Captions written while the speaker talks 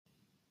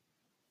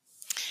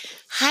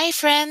Hi,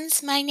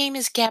 friends. My name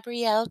is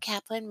Gabrielle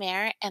Kaplan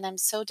Mayer, and I'm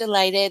so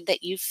delighted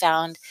that you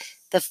found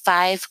the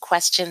Five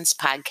Questions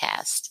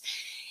podcast.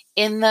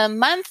 In the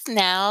month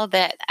now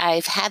that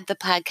I've had the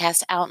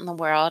podcast out in the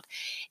world,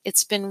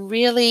 it's been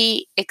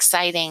really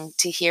exciting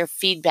to hear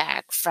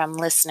feedback from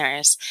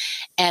listeners,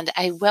 and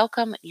I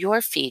welcome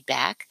your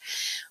feedback.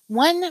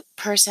 One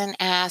person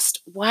asked,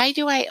 "Why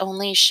do I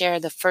only share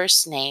the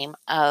first name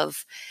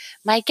of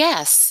my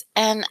guests?"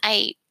 And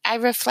I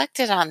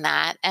reflected on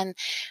that. And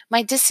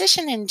my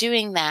decision in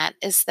doing that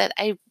is that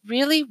I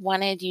really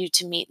wanted you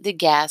to meet the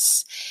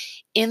guests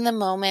in the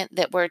moment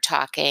that we're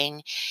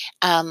talking.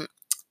 Um,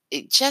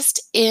 just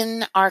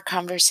in our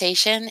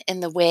conversation, in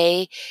the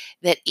way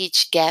that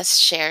each guest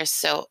shares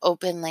so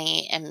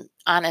openly and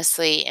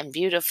honestly and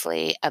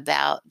beautifully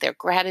about their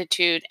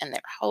gratitude and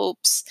their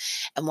hopes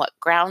and what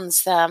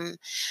grounds them,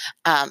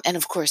 and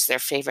of course, their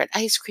favorite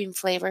ice cream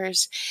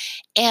flavors.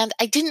 And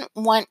I didn't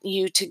want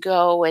you to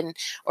go and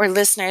or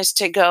listeners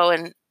to go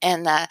and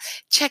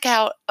check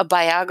out a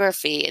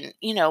biography.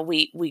 And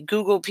we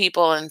Google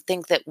people and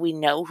think that we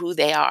know who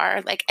they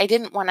are. Like, I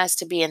didn't want us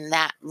to be in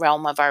that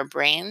realm of our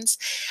brains.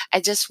 I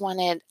just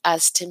wanted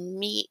us to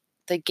meet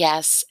the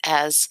guests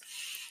as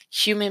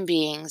human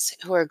beings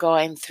who are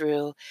going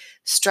through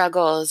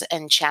struggles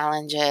and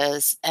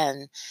challenges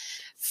and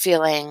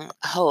feeling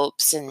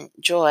hopes and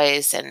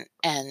joys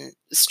and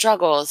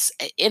struggles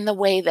in the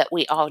way that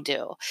we all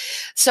do.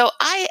 So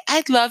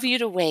I'd love you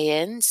to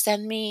weigh in.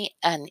 Send me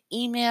an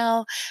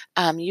email.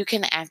 You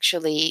can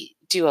actually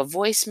do a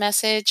voice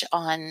message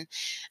on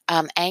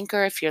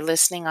Anchor if you're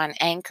listening on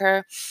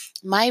Anchor.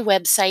 My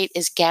website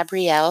is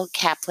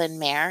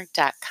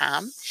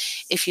gabriellekaplanmayer.com.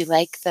 If you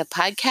like the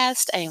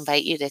podcast, I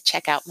invite you to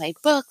check out my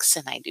books,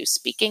 and I do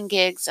speaking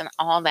gigs and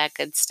all that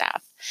good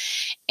stuff.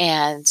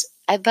 And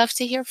I'd love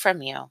to hear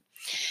from you.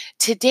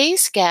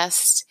 Today's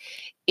guest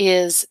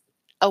is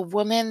a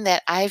woman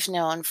that I've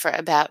known for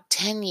about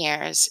 10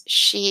 years.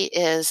 She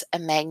is a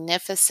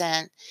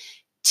magnificent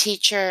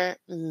teacher,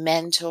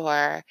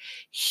 mentor,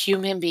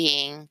 human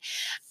being,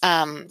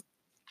 um,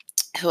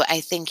 who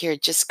I think you're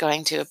just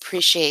going to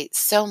appreciate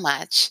so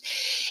much.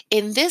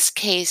 In this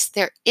case,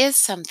 there is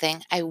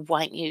something I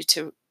want you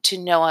to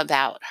know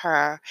about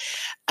her.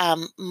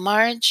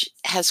 Marge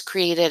has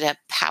created a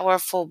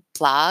powerful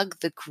blog,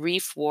 The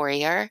Grief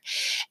Warrior,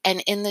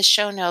 and in the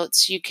show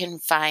notes, you can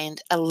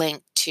find a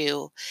link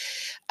to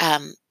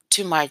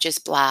Marge's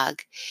blog.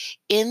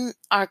 In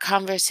our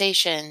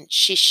conversation,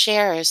 she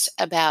shares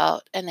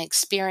about an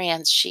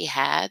experience she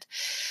had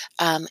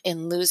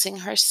in losing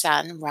her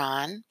son,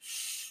 Ron,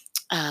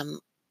 um,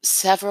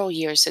 several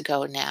years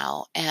ago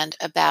now, and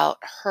about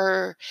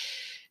her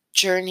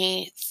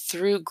journey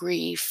through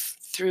grief,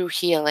 through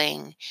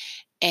healing.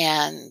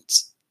 And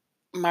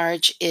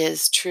Marge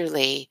is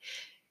truly,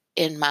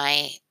 in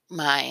my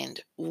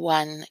mind,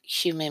 one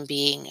human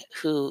being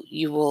who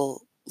you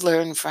will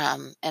learn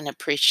from and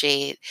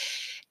appreciate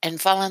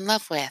and fall in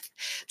love with.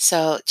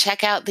 So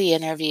check out the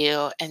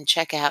interview and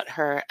check out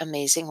her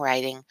amazing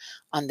writing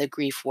on the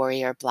Grief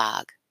Warrior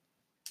blog.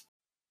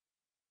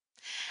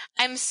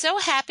 I'm so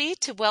happy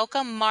to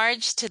welcome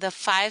Marge to the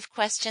Five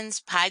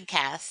Questions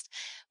podcast.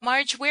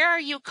 Marge, where are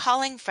you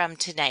calling from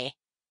today?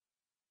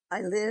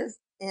 I live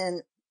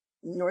in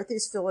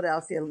Northeast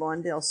Philadelphia,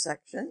 Lawndale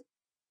section,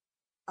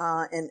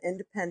 an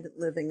independent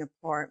living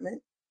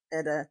apartment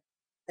at a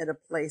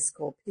place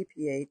called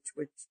PPH,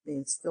 which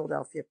means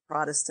Philadelphia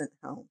Protestant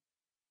Home.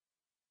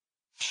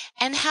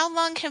 And how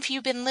long have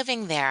you been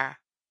living there?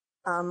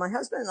 My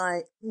husband and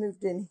I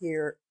moved in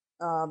here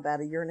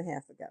about a year and a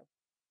half ago.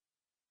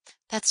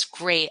 That's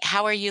great.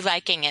 How are you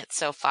liking it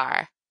so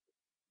far?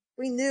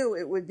 We knew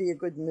it would be a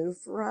good move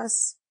for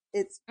us.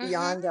 It's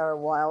beyond our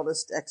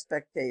wildest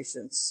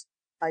expectations.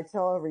 I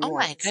tell Oh everyone,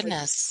 my it's like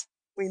goodness.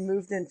 we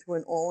moved into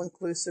an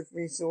all-inclusive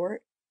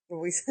resort where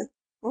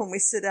when we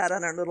sit out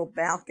on our little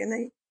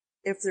balcony,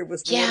 if there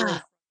was water in Yeah,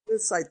 front of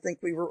us, I think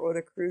we were on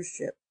a cruise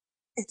ship.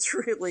 It's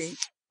really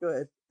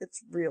good.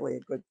 It's really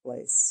a good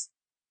place.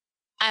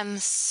 I'm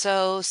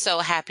so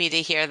happy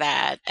to hear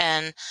that.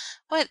 And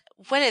what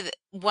a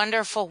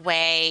wonderful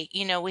way.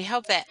 We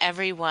hope that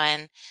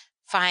everyone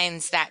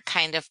finds that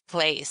kind of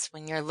place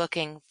when you're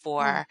looking Mm.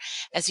 for,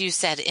 as you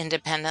said,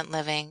 independent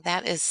living.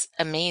 That is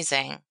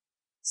amazing.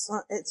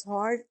 So it's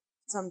hard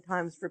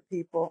sometimes for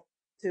people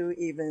to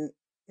even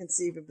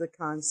conceive of the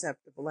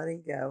concept of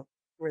letting go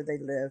where they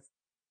live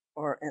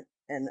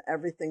and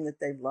everything that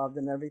they've loved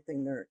and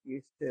everything they're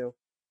used to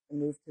and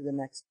move to the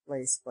next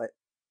place. But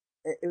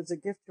it was a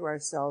gift to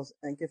ourselves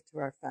and a gift to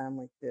our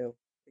family too,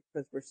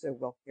 because we're so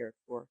well cared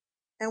for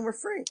and we're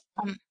free.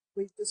 Um,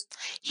 We just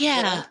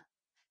yeah,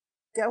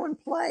 go, go and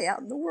play out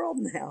in the world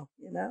now,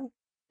 you know?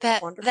 It's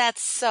that wonderful.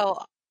 that's so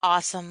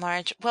awesome,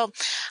 Marge. Well,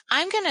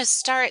 I'm going to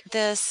start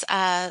this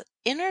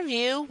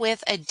interview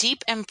with a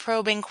deep and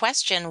probing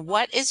question.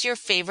 What is your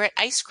favorite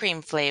ice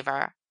cream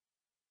flavor?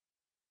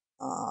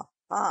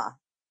 Ah,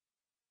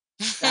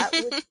 that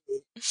would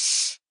be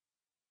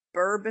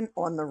bourbon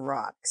on the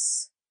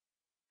rocks.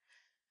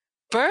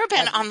 Bourbon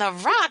Have you, on the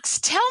rocks.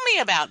 Tell me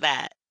about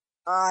that.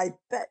 I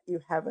bet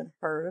you haven't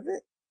heard of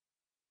it.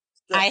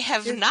 I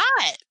have Here's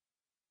not.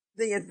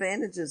 the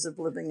advantages of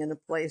living in a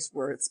place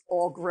where it's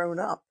all grown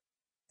up.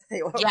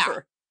 They Yeah.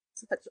 offer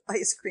such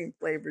ice cream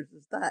flavors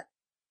as that.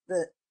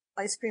 The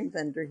ice cream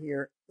vendor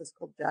here is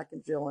called Jack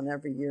and Jill, and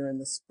every year in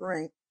the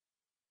spring,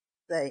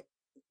 they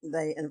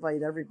they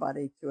invite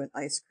everybody to an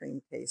ice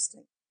cream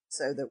tasting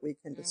so that we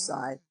can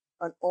decide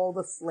Mm. on all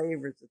the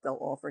flavors that they'll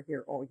offer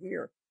here all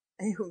year.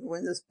 And you go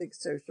in this big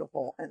social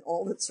hall, and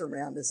all that's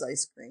around is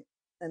ice cream.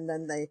 And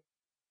then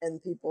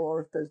people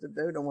are supposed to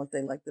vote on what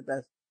they like the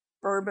best.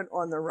 Bourbon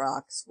on the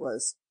Rocks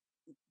was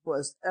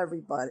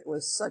everybody, it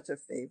was such a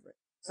favorite.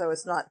 So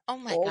it's Oh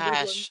my always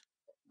on, gosh.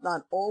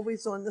 not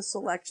always on the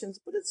selections,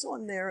 but it's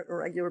on there on a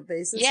regular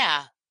basis.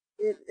 Yeah.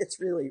 It's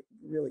really,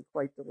 really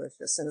quite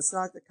delicious. And it's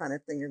not the kind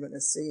of thing you're going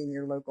to see in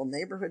your local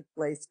neighborhood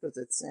place because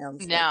it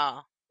sounds like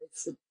No.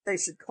 they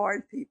should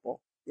card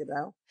people, you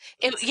know?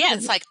 Yeah,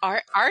 it's And like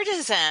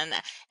artisan.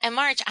 And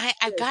Marge, I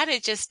it gotta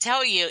just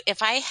tell you,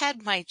 if I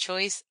had my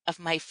choice of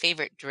my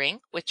favorite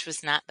drink, which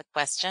was not the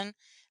question,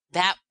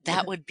 that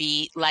is. would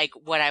be like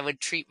what I would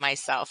treat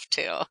myself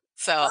to.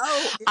 So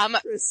Oh, I'm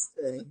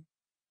interesting.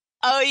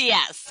 oh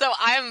yes. So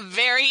I'm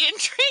very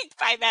intrigued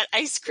by that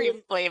ice Well,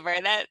 cream flavor.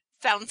 That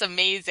sounds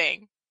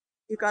amazing.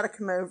 you got to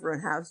come over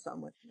and have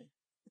some with me.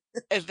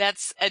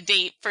 That's a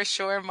date for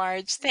sure,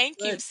 Marge.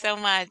 Thank you But so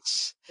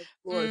much. of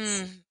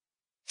course, Mm.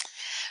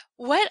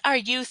 What are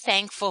you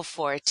thankful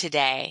for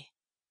today?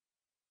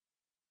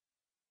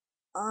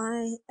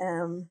 I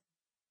am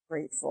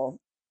grateful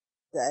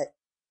that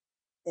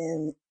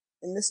in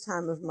in this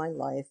time of my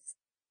life,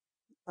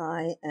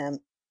 I am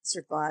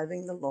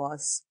surviving the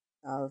loss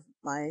of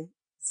my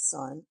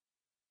son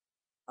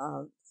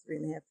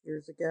 3.5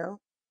 years ago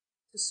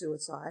to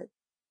suicide,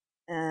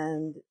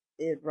 and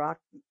it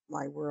rocked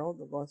my world.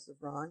 The loss of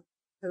Ron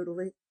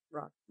totally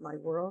rocked my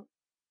world,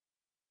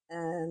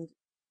 and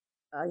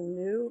I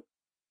knew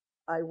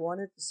I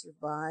wanted to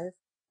survive,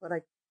 but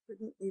I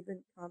couldn't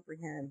even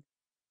comprehend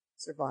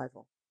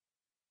survival.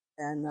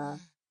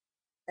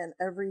 And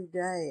every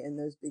day in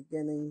those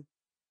beginning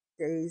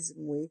days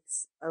and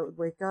weeks, I would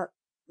wake up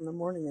in the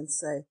morning and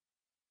say,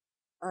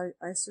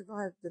 I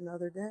survived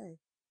another day.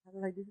 How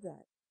did I do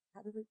that?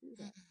 How did I do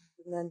that?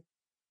 And then,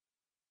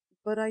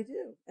 but I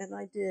do, and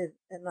I did,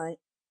 and I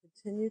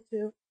continue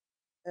to,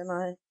 and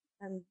I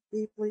am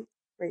deeply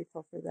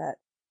grateful for that.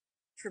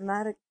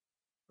 Traumatic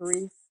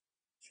grief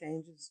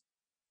changes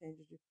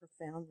changes you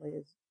profoundly,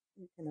 as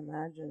you can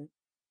imagine,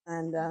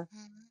 and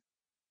Mhm.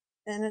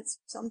 it's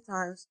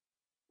sometimes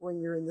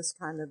when you're in this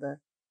kind of a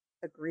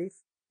grief,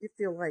 you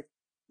feel like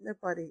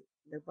nobody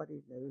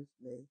knows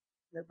me,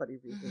 nobody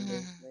really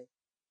knows Mhm. me.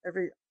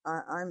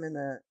 I'm in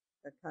a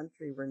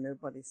country where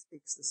nobody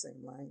speaks the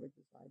same language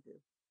as I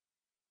do,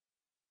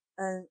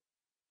 and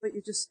but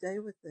you just stay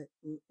with it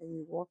and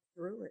you walk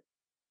through it,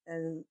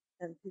 and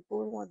people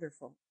are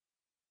wonderful,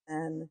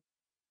 and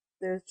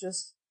there's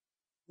just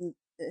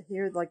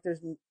here like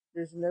there's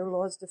no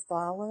laws to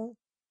follow,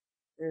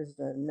 there's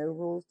no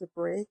rules to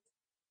break,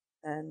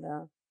 and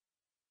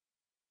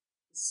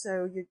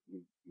so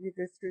you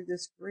go through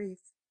this grief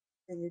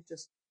and you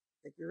just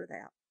figure it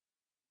out.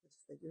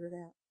 Just figure it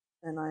out.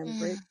 And I'm Mm.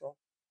 grateful.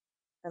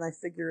 And I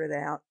figure it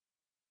out.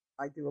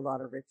 I do a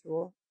lot of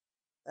ritual.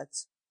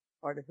 That's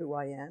part of who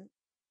I am.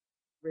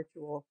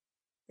 Ritual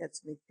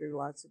gets me through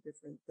lots of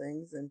different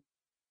things, and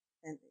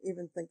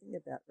even thinking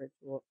about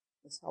ritual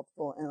is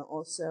helpful, and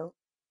also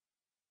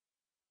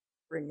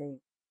bringing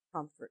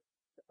comfort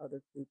to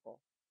other people.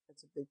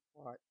 That's a big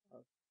part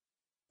of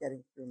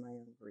getting through my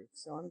own grief.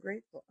 So I'm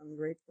grateful. I'm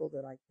grateful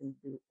that I can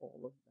do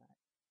all of that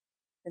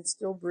and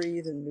still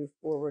breathe and move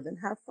forward and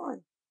have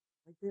fun.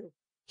 I do.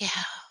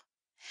 Yeah.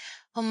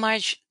 Well,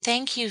 Marge,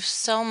 thank you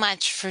so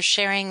much for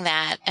sharing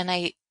that. And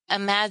I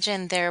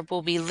imagine there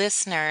will be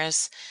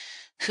listeners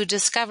who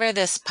discover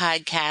this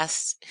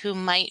podcast who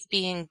might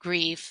be in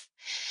grief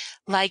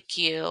like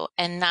you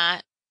and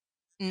not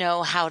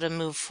know how to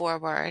move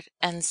forward.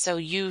 And so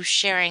you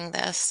sharing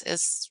this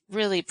is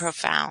really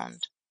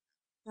profound.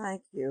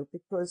 Thank you,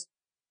 because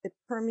it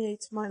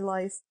permeates my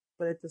life,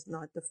 but it does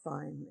not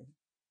define me.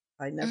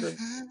 I never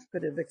Mhm.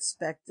 could have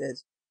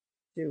expected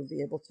to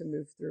be able to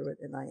move through it,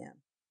 and I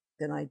am.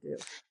 And I do.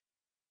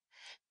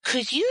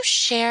 Could you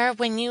share,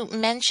 when you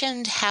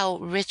mentioned how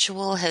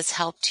ritual has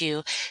helped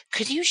you,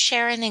 could you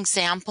share an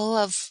example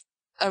of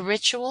a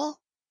ritual?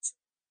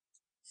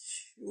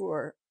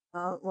 Sure.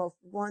 Well,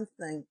 for one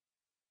thing,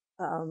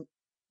 um,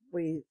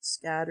 we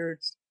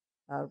scattered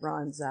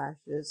Ron's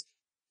ashes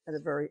at a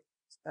very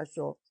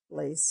special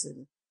place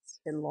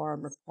in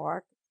Lorimer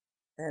Park,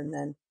 and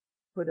then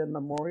put a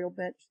memorial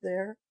bench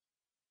there.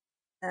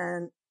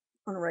 And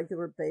on a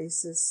regular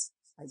basis,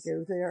 I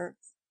go there,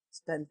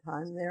 spend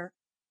time there.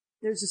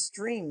 There's a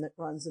stream that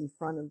runs in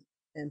front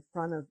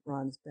of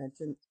Ron's bench,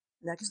 and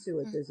next to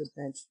it there's a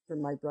bench for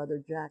my brother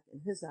Jack,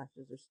 and his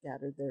ashes are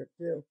scattered there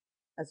too,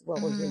 as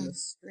well as in the Mm,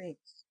 stream.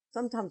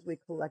 Sometimes we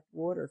collect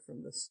water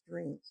from the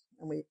streams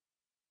and we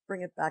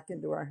bring it back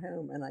into our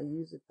home, and I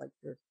use it like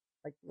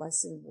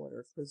blessing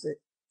water, because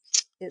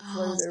it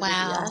flowed Oh, over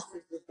the wow.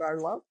 ashes of our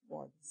loved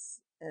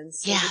ones, and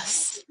so did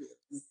Yes.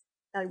 Halloween.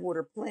 I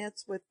water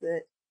plants with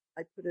it.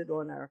 I put it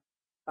on our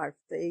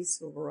face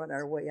when we're on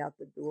our way out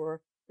the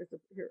door.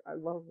 Here, our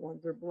loved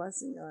ones are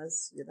blessing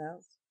us, you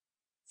know.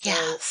 So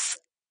Yes.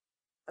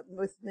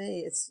 with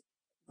me, it's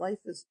life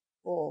is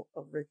full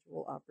of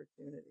ritual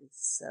opportunities.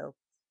 So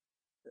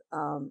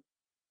um,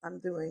 I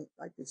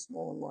do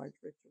small and large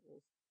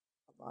rituals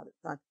a lot of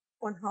time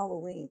on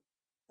Halloween.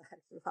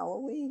 Actually,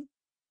 Halloween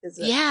is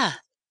a Yeah.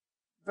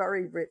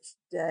 very rich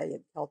day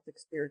in Celtic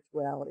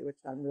spirituality, which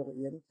I'm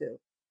really into.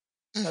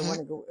 So I Hmm. want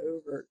to go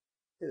over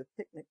to the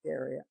picnic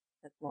area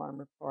at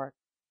Larmer Park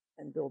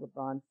and build a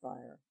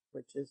bonfire,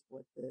 which is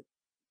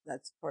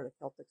that's part of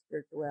Celtic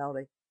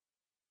spirituality,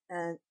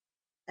 and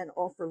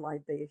offer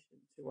libation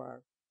to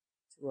our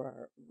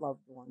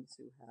loved ones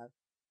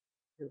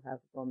who have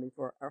gone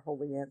before, our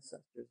holy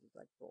ancestors, as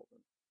I call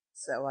them.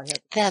 So I have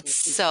a couple That's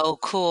of people so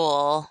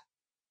cool.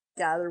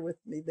 gather with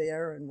me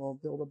there, and we'll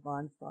build a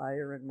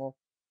bonfire, and we'll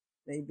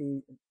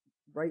maybe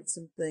write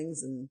some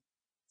things and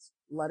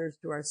letters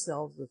to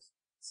ourselves of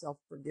self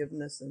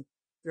forgiveness and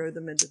throw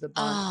them into the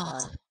Oh,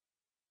 bonfire.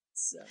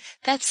 So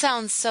that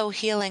sounds so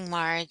healing,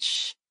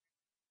 Marge.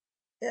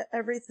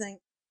 everything,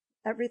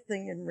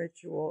 everything in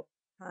ritual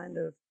kind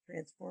of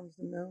transforms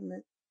the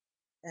moment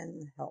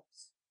and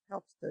helps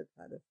to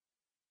kind of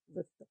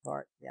lift the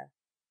heart. Yeah.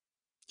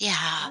 Yeah.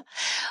 Yeah.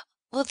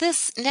 Well,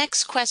 this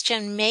next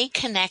question may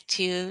connect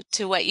you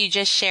to what you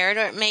just shared,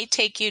 or it may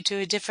take you to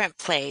a different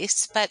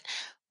place. But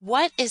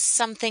what is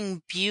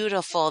something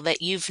beautiful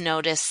that you've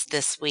noticed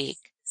this week?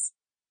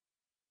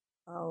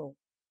 Oh,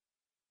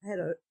 I had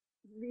a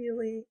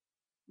really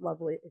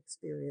lovely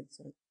experience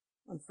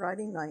on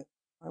Friday night.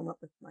 I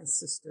went with my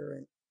sister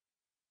and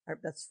our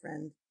best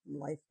friend in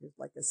life, who's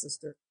like a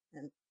sister,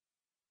 and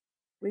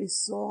we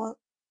saw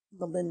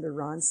the Linda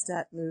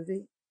Ronstadt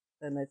movie,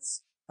 and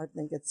I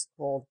think it's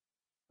called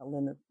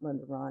Linda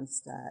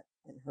Ronstadt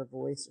and Her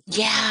Voice or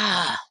something like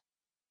that. Yeah.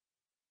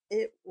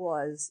 It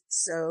was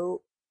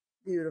so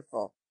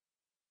beautiful,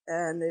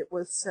 and it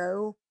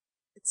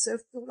so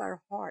filled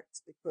our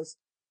hearts because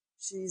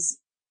she's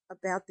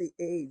about the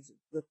age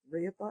the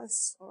three of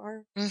us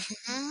are,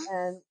 Hmm.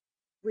 and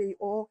we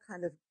all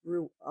kind of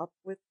grew up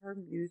with her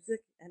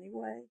music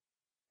anyway.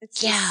 And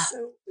she's Yeah.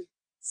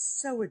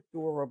 so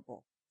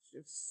adorable. She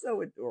was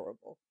so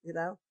adorable, you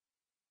know?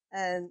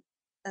 And,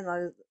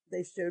 and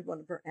they showed one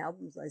of her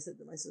albums. I said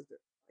to my sister,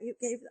 you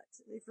gave that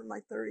to me for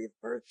my 30th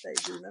birthday.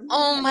 Do you remember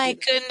Oh that? my You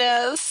know?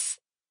 goodness.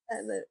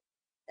 And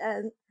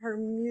and her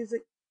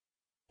music,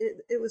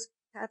 it was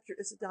captured,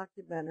 it's a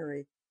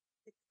documentary.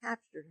 It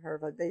captured her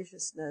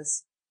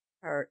vivaciousness,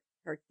 her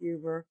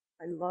humor.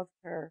 I loved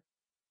her.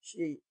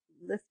 She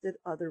lifted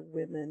other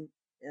women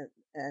and,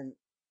 and,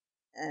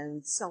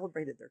 and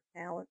celebrated their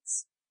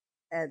talents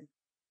and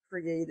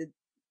created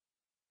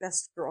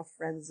best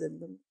girlfriends in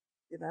them,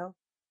 you know.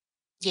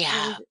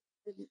 Yeah.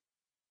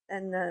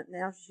 And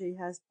now she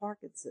has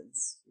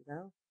Parkinson's, you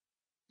know,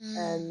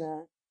 and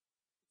Mm.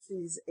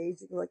 she's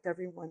aging like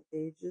everyone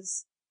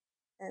ages.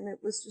 And it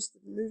was just the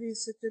movie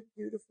is such a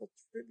beautiful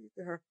tribute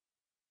to her.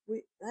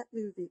 We That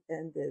movie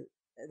ended,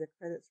 and the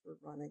credits were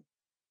running.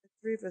 The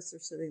three of us are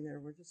sitting there,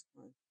 and we're just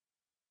going,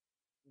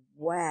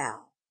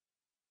 "Wow,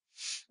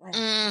 wow!"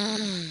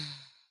 Mm.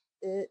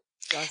 It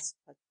just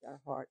touched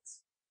our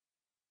hearts.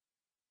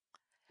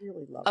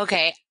 Really loved it.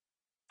 Okay.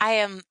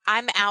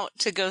 I'm out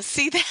to go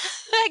see that.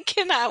 I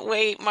cannot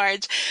wait,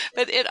 Marge.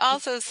 But it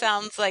also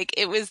sounds like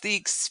it was the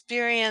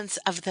experience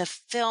of the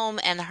film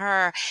and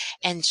her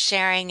and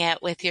sharing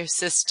it with your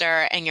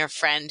sister and your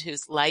friend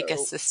who's like a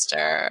So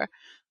sister.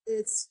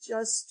 it's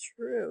just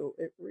true.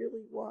 It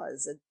really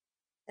was.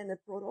 And it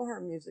brought all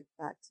her music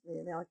back to me.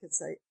 And now I can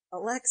say,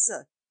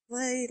 Alexa,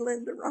 play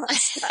Linda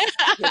Ronstadt.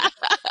 You know,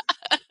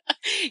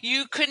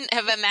 You couldn't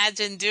have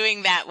imagined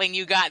doing that when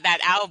you got that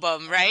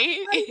album, right?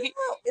 I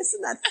know.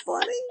 Isn't that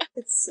funny?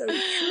 It's so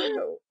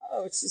true.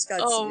 Oh, she's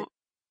got, Oh,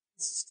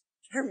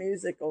 her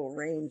musical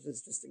range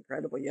is just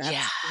incredible. yeah.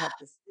 You have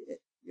to see it.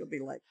 You'll be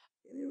like,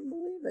 can't even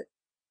believe it.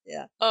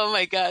 Yeah. Oh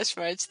my gosh,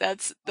 Marge,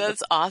 that's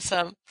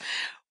awesome.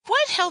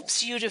 What Yeah.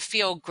 helps you to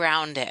feel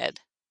grounded?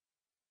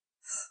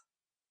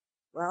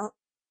 Well,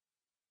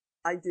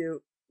 I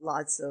do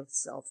lots of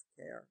self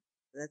care.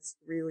 That's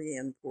really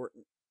an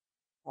important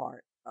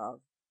part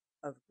of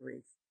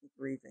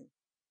grieving.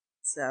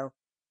 So,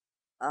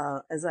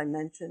 as I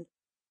mentioned,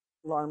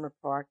 Larmer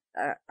Park,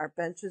 our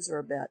benches are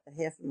about a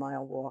half a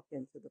mile walk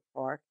into the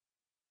park,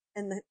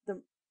 and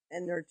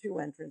and there are two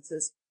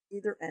entrances.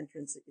 Either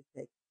entrance that you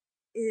take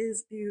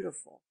is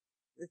beautiful.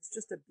 It's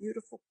just a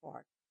beautiful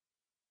park.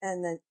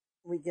 And then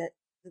we get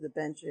to the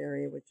bench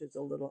area, which is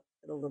at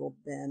a little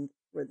bend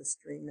where the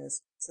stream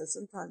is. So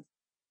sometimes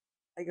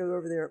I go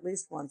over there at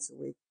least once a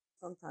week,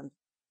 sometimes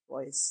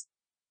twice,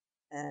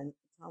 and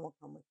Tom will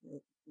come with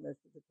me most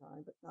of the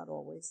time, but not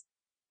always.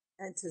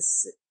 And to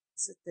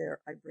sit there,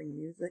 I bring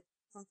music.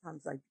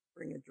 Sometimes I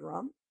bring a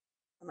drum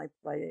and I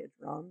play a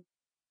drum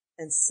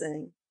and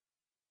sing,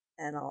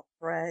 and I'll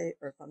pray,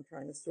 or if I'm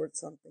trying to sort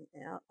something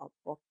out, I'll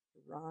talk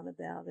to Ron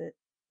about it.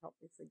 help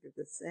me figure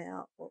this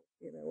out. Well,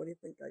 what do you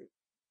think I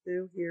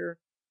do here?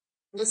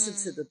 Listen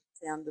to Mm. the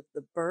sound of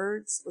the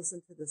birds,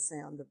 listen to the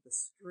sound of the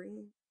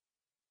stream,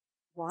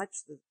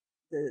 watch the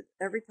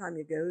every time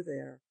you go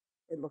there,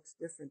 it looks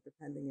different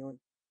depending on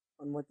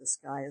what the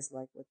sky is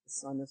like, what the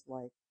sun is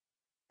like.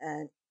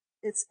 And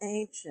it's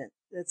ancient.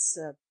 It's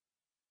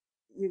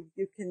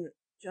you can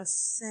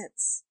just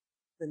sense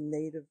the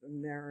Native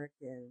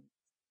American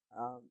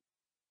um,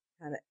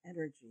 kind of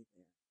energy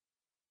there.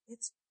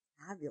 It's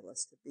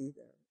fabulous to be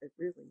there. It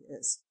really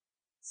is.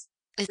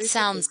 It Frequently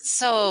sounds when we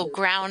so go there,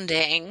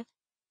 grounding.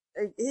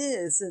 it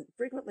is, and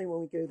frequently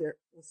when we go there,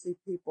 we'll see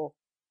people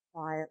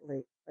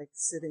quietly, like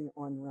sitting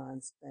on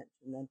Ron's bench,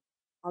 and then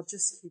I'll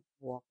just keep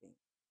walking,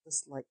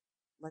 just like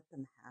let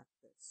them have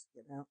this.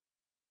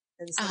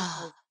 And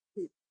sometimes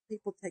Oh,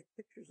 people take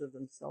pictures of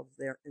themselves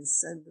there and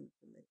send them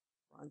to me.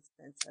 Ron's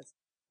bench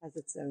has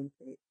its own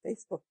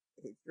Facebook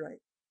page, right?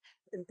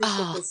 And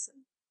people oh, just send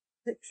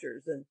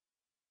pictures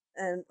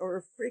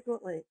or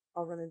frequently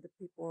I'll run into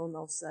people and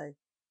they'll say,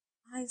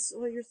 I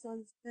saw your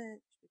son's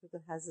bench because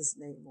it has his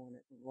name on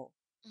it and a little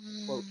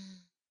quote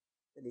mm,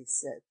 that he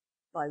said.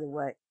 By the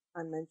way,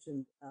 I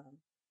mentioned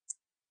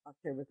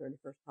October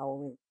 31st,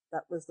 Halloween.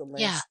 That was the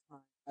yeah. last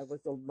time I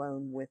was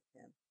alone with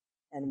him.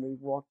 And we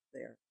walked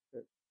there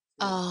to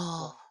Oh,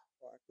 Lawrence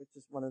Park, which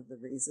is one of the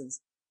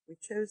reasons we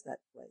chose that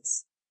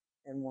place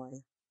and why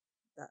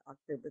that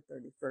October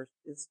 31st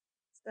is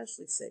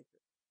especially sacred.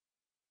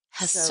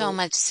 has so So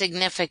much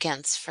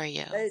significance for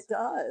you.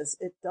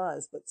 it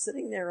does. But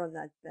sitting there on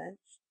that bench,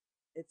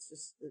 it's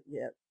just,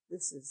 yeah,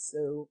 this is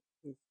so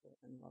peaceful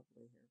and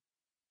lovely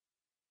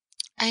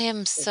I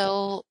am here.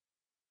 so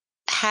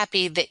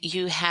happy that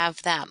you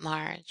have that,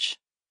 Marge.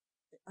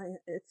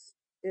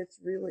 It's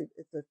really,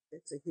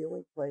 it's a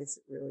healing place.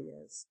 It really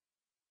is.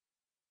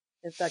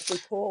 In fact, we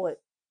call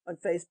it on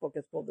Facebook,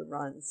 it's called the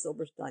Ron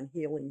Silberstein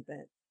Healing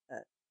Bench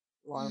at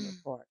Larimer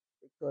Mm. Park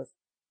because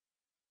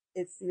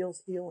it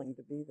feels healing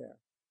to be there.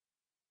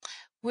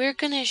 We're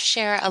going to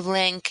share a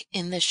link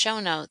in the show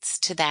notes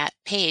to that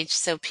page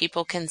so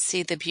people can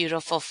see the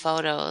beautiful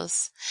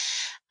photos.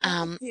 Thank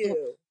Um, w-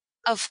 you.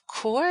 of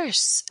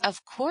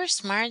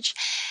course, Marge.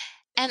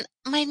 And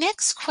my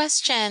next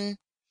question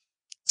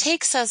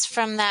takes us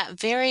from that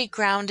very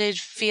grounded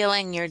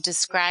feeling you're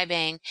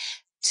describing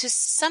to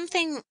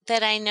something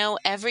that I know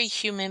every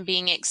human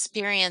being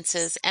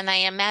experiences. And I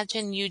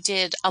imagine you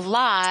did a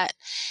lot,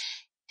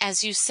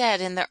 as you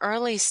said, in the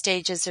early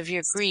stages of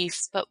your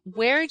grief. But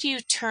where do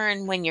you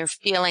turn when you're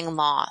feeling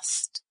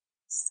lost?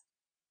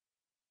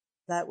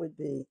 That would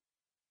be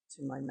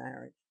to my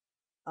marriage.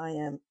 I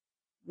am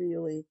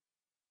really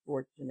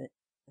fortunate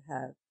to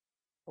have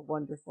a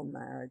wonderful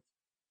marriage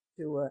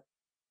to a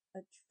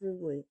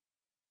truly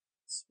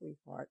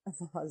sweetheart of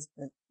a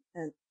husband.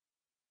 And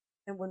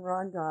and when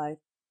Ron died,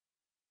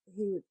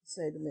 he would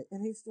say to me,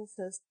 and he still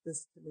says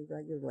this to me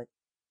regularly,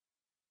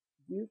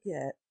 you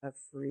get a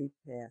free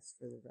pass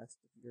for the rest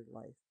of your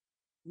life.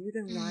 You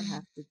do not Mm,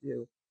 have to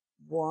do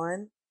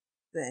one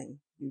thing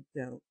you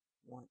don't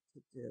want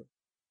to do.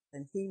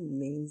 And he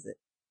means it.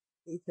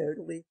 He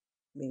totally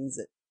means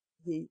it.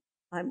 He,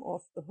 I'm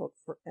off the hook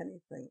for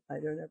anything I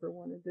don't ever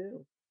want to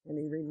do. And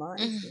he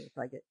reminds mm, me if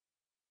I get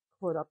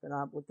caught up in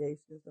obligation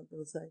or something,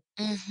 he'll say,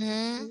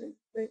 mm-hmm.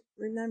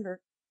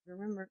 remember,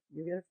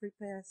 you get a free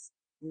pass.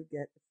 You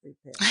get a free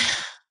pass.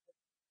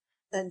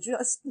 And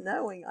just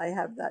knowing I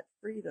have that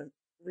freedom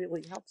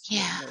really helps me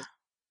Yeah, make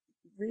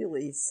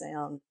really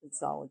sound and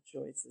solid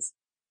choices.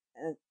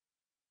 And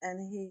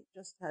and he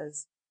just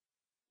has,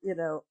 you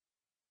know,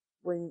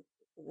 when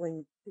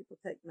when people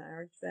take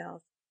marriage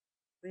vows,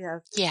 we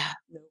have yeah,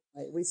 no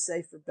way. We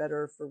say for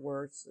better or for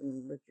worse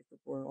and richer for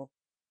poorer,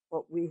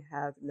 but we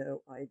have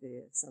no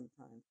idea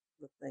sometimes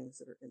the things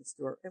that are in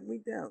store, and we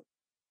don't,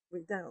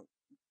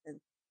 and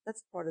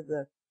that's part of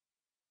the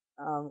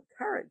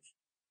courage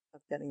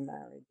of getting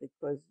married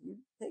because you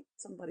take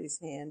somebody's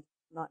hand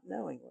not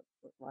knowing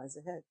what lies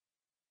ahead,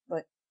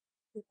 but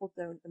people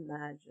don't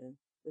imagine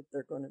that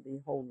they're going to be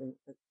holding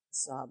a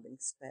sobbing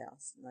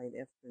spouse night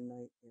after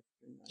night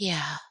after night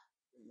yeah,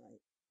 after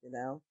night, you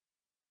know,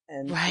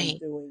 and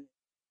right.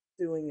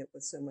 doing it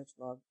with so much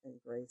love and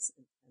grace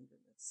and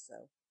tenderness.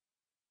 So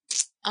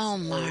Oh,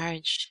 so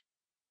Marge,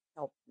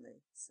 helped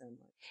me so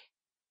much.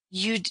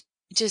 you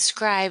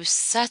describe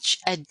such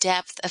a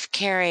depth of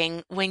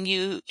caring when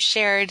you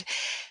shared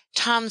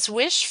Tom's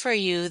wish for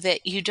you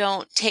that you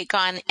don't take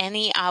on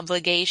any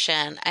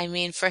obligation. I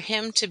mean, for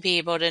him to be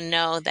able to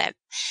know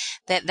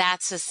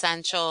that's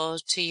essential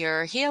to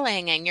your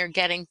healing and you're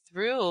getting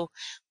through,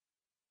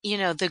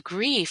 the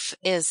grief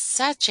is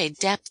such a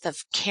depth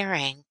of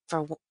caring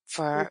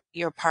It for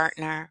your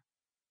partner.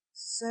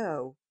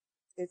 so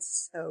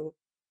so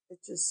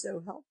it's just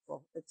so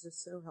helpful. It's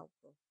just so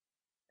helpful,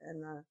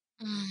 and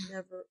Mm,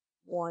 never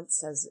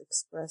once has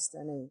expressed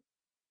any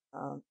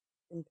um,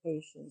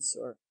 impatience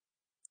or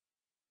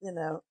you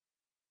know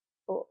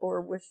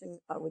or wishing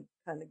I would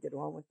kind of get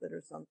on with it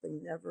or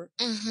something. Never.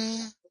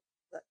 mhm.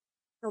 But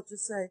he'll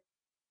just say,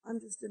 "I'm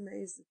just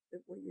amazed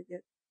at what you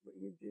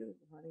do,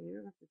 honey. You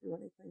don't have to do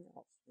anything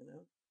else."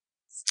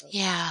 So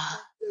Yeah. I'm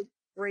so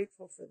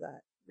grateful for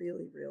that.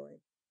 Really, really.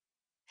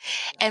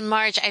 Yeah. And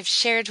Marge, I've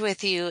shared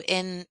with you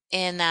in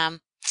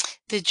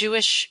the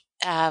Jewish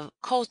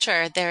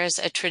culture, there's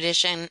a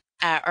tradition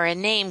or a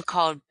name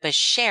called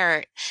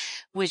Bashert,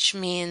 which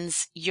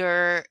means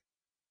you're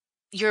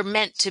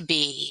meant to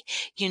be,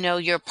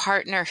 your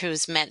partner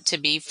who's meant to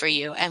be for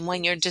you. And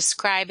when you're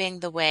describing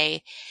the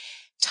way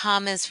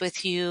Tom is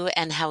with you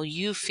and how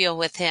you feel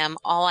with him,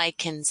 all I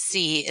can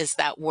see is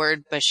that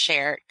word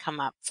Bashert come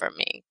up for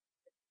me.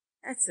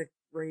 That's a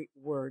great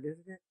word,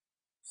 isn't it?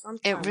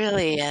 It Sometimes,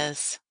 really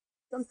is.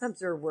 sometimes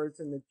there are words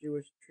in the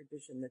Jewish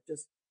tradition that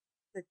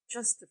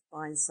just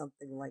define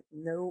something like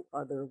no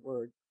other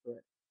word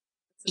could.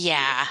 It's a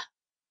Yeah. beautiful.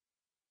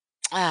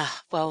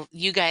 Ah, well,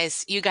 you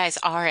guys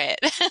are it.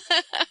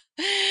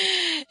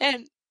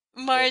 And It,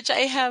 Marge,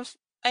 I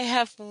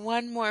have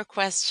one more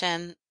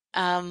question,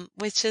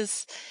 which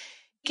is,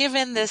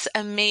 given this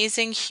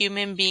amazing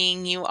human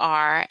being you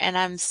are, and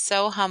I'm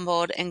so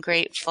humbled and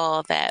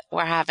grateful that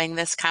we're having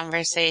this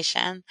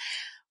conversation,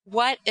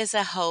 what is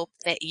a hope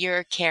that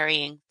you're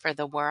carrying for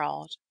the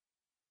world?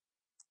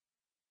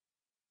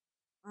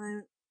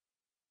 I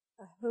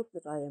I hope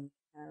that I am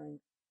carrying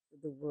to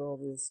the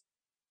world is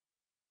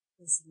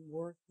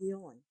more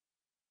healing.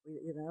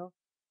 You know,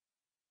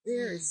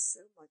 there is Mm, so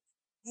much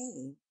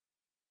pain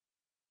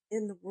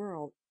in the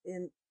world,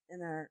 in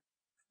our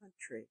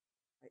country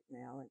right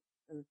now,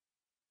 and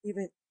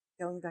even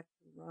going back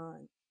to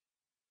Ron.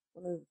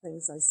 One of the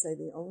things I say,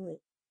 the only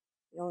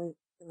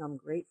thing I'm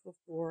grateful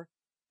for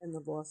in the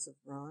loss of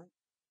Ron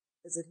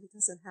is that he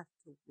doesn't have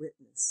to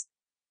witness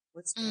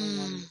what's going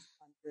on in mm, this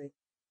country,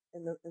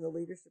 in the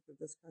leadership of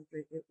this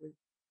country.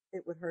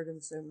 It would hurt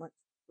him so much.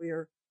 We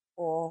are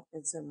all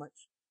in so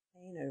much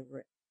pain over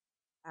it.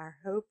 My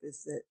hope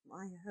is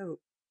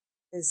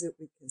that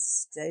we can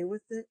stay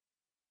with it.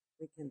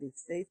 We can be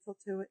faithful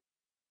to it.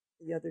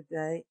 The other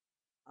day,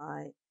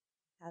 I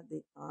had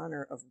the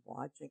honor of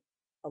watching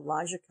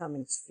Elijah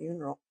Cummings'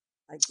 funeral.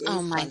 I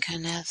oh gave my my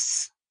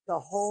goodness. the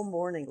whole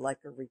morning like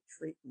a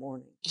retreat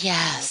morning.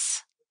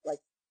 Yes. Like,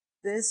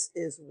 this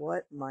is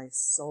what my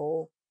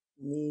soul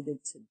needed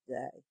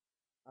today.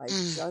 I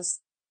Mm,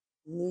 just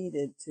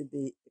needed to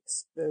be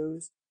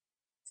exposed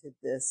to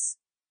this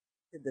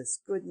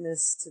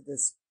goodness, to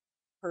this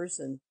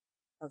person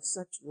of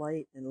such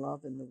light and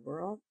love in the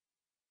world,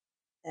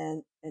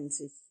 and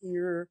to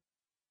hear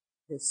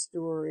his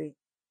story,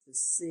 to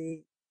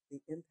see the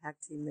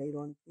impact he made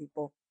on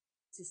people,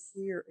 to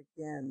hear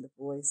again the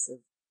voice of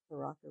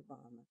Barack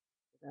Obama,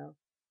 you know,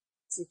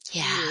 to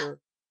yeah. hear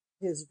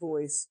his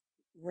voice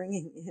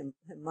ringing in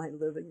my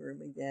living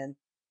room again,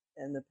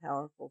 and the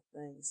powerful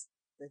things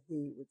that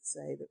he would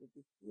say that would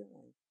be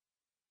healing.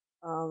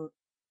 Um,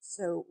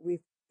 so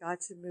we've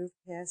got to move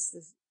past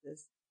this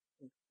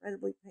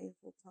incredibly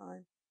painful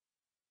time.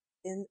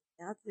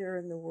 Out there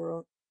in the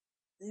world,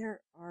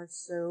 there are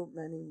so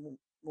many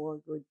more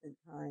good and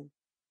kind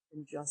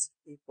and just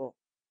people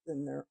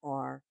than there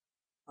are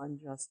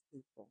unjust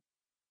people.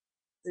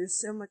 There's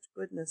so much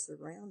goodness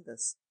around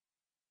us.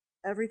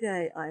 Every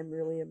day I'm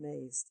really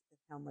amazed at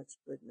how much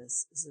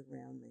goodness is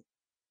around me.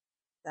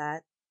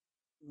 That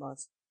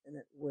must and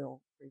it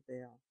will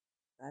prevail.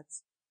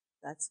 That's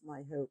that's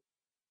my hope.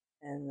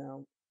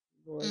 And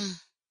Lord,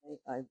 Mm,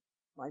 I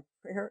my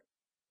prayer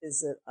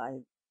is that I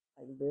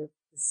live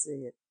to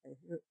see it.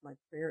 My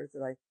prayer is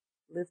that I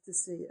live to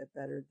see a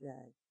better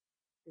day,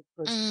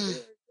 because mm,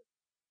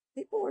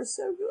 people are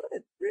so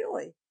good,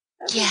 really.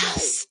 Every day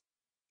yes.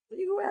 when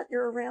you go out,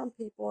 you're around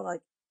people, and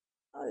like,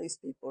 oh, these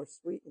people are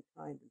sweet and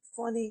kind and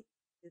funny,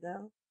 you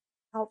know,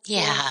 helpful.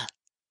 Yeah.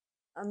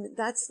 I mean,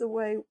 that's the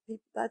way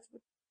people. That's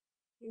what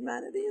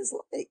humanity is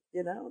like.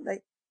 They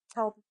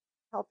help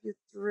help you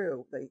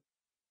through. They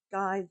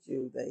guide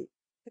you. They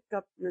pick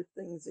up your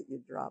things that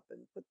you drop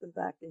and put them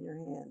back in your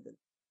hand. And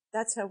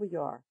that's how we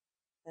are.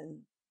 And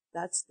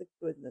that's the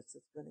goodness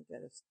that's going to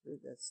get us through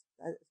this.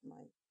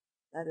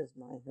 That is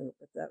my hope.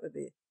 If that would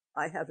be,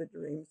 I have a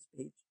dream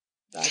speech.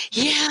 That's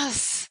what it would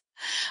Yes.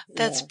 be.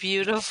 That's Yeah.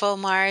 beautiful,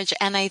 Marge.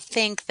 And I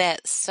think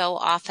that so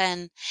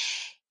often,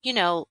 you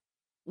know,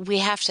 we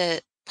have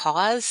to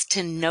pause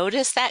to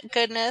notice that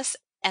goodness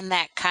and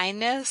that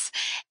kindness.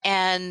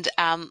 And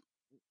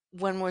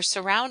when we're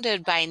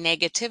surrounded by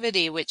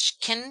negativity, which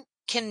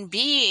can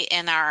be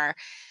in our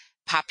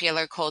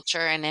popular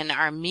culture and in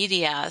our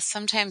media,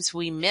 sometimes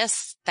we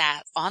miss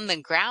that on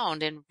the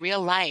ground in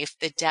real life,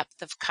 the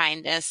depth of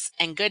kindness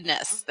and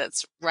goodness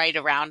that's right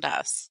around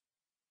us.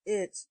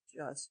 It's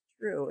just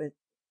true.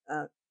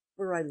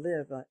 Where I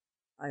live,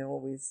 I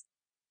always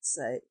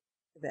say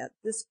about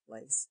this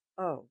place,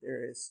 oh,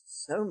 there is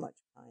so much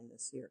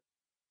kindness here.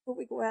 But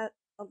we go out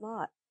a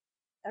lot.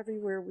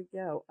 Everywhere we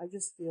go, I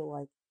just feel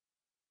like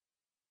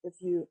if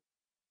you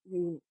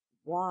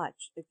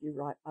watch, if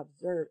you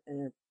observe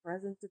and are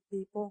present to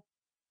people,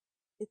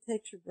 it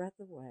takes your breath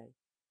away.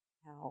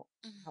 How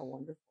Mm. how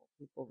wonderful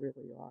people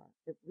really are.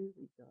 It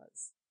really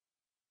does.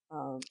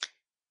 Um,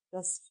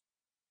 just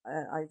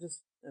I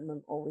just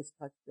am always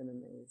touched and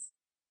amazed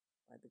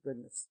by the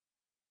goodness.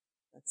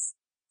 That's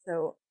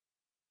so.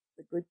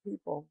 the good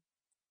people,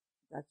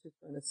 that's who's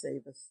going to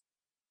save us.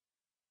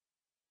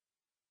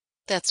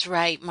 That's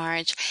right,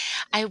 Marge.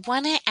 I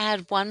want to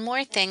add one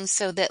more thing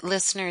so that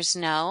listeners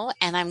know,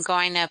 and I'm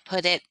going to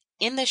put it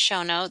in the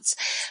show notes,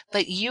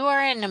 but you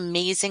are an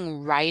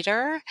amazing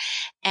writer,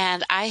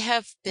 and I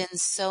have been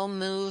so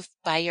moved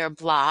by your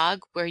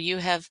blog where you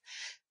have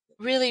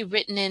really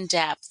written in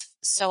depth,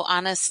 so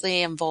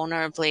honestly and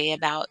vulnerably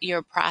about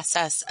your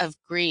process of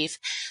grief.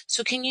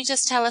 So can you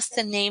just tell us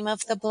the name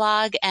of the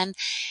blog and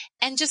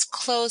just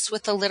close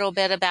with a little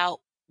bit about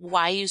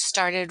why you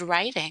started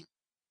writing?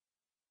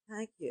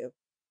 Thank you.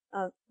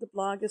 The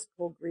blog is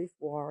called Grief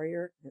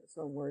Warrior. It's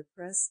on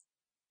WordPress.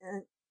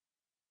 And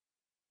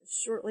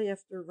shortly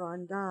after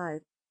Ron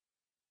died,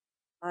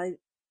 I,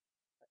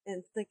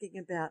 in thinking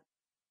about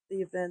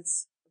the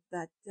events of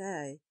that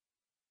day,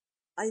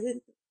 I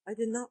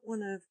did not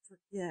want to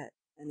forget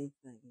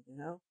anything, you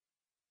know.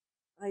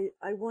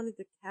 I wanted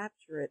to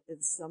capture it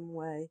in some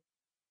way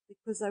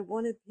because I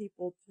wanted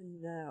people to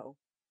know.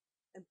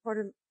 And part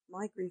of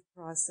my grief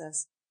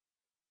process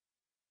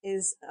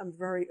is I'm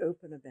very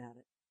open about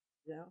it,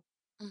 you know.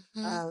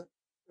 Mm-hmm. Uh,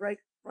 right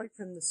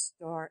from the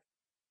start,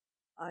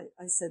 I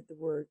said the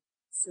word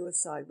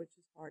suicide, which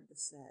is hard to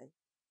say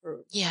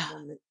for Yeah.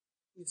 someone that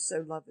you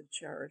so love and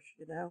cherish,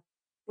 you know.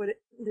 But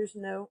there's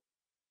no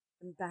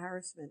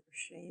embarrassment or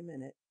shame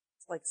in it.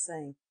 It's like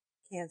saying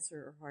cancer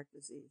or heart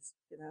disease,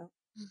 you know.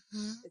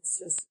 Mm-hmm. It's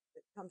just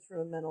it comes from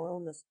a mental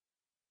illness,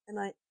 and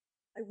I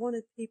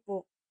wanted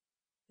people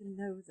to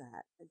know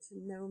that and to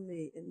know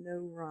me and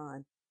know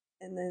Ron,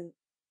 and then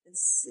and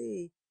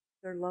see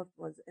their loved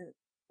ones and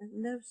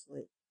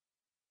mostly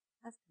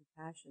have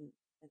compassion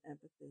and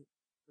empathy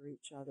for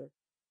each other,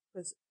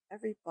 because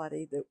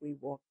everybody that we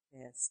walk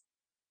past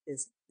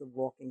is the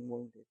walking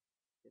wounded,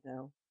 you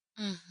know.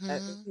 If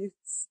Mm-hmm. you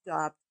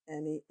stopped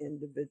any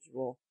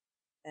individual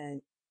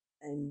and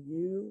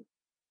you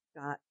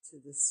got to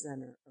the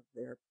center of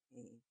their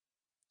pain,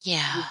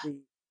 Yeah.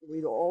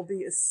 we'd all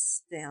be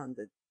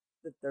astounded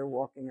that they're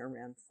walking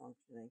around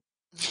functioning.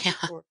 Yeah.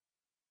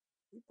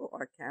 People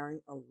are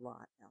carrying a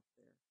lot out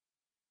there.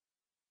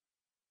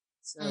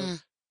 So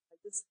Mm. I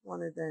just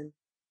wanted then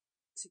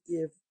to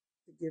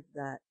give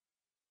that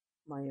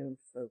my own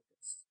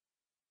focus.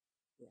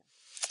 Yeah.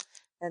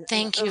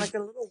 Thank And you. like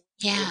a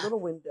Yeah. little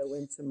window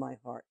into my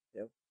heart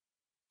too.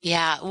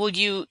 Yeah. Well,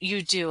 you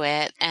do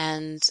it.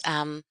 And,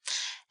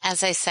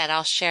 as I said,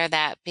 I'll share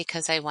that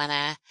because I want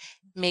to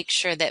make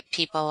sure that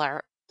people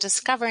are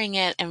discovering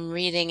it and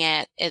reading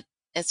it.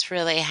 It's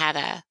really had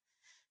a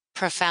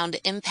profound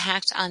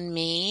impact on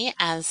me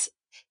as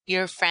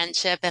your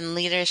friendship and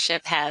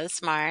leadership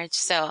has, Marge.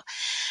 So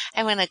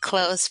I want to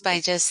close by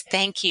just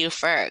thank you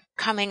for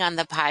coming on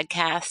the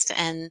podcast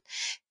and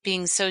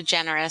being so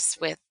generous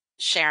with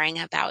sharing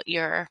about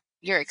your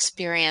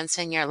experience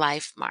in your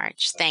life,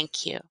 Marge.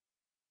 Thank you.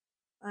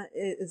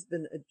 It has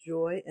been a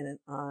joy and an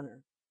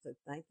honor. So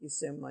thank you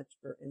so much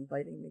for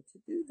inviting me to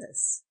do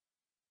this.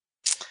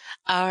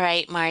 All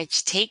right,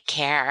 Marge, take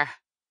care.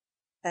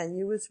 And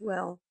you as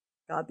well.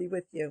 God be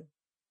with you.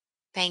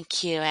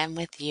 Thank you, and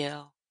with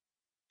you.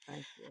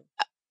 Thank you.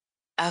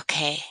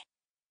 Okay.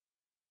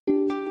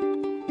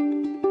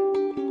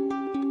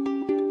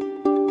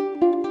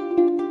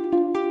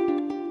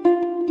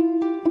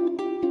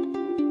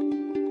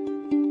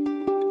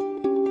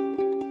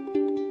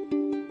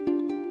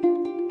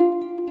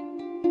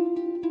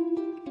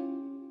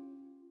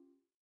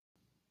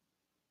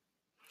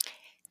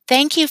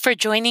 Thank you for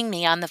joining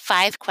me on the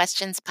Five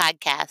Questions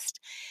podcast.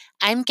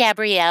 I'm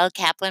Gabrielle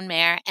Kaplan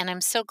Mayer, and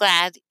I'm so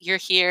glad you're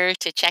here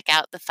to check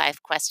out the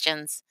five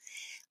questions.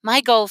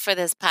 My goal for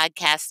this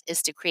podcast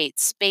is to create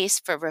space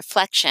for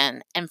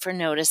reflection and for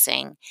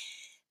noticing.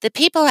 The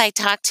people I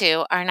talk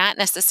to are not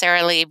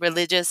necessarily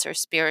religious or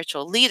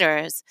spiritual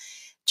leaders,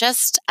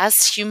 just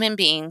us human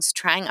beings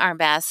trying our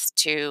best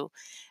to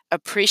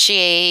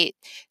appreciate,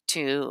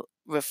 to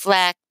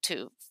reflect,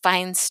 to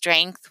find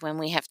strength when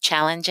we have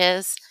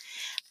challenges.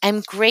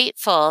 I'm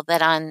grateful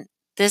that on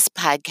this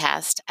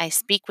podcast, I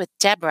speak with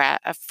Deborah,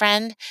 a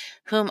friend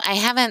whom I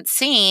haven't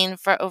seen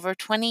for over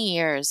 20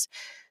 years,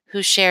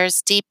 who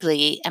shares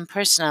deeply and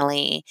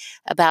personally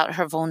about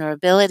her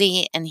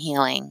vulnerability and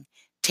healing.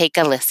 Take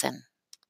a listen.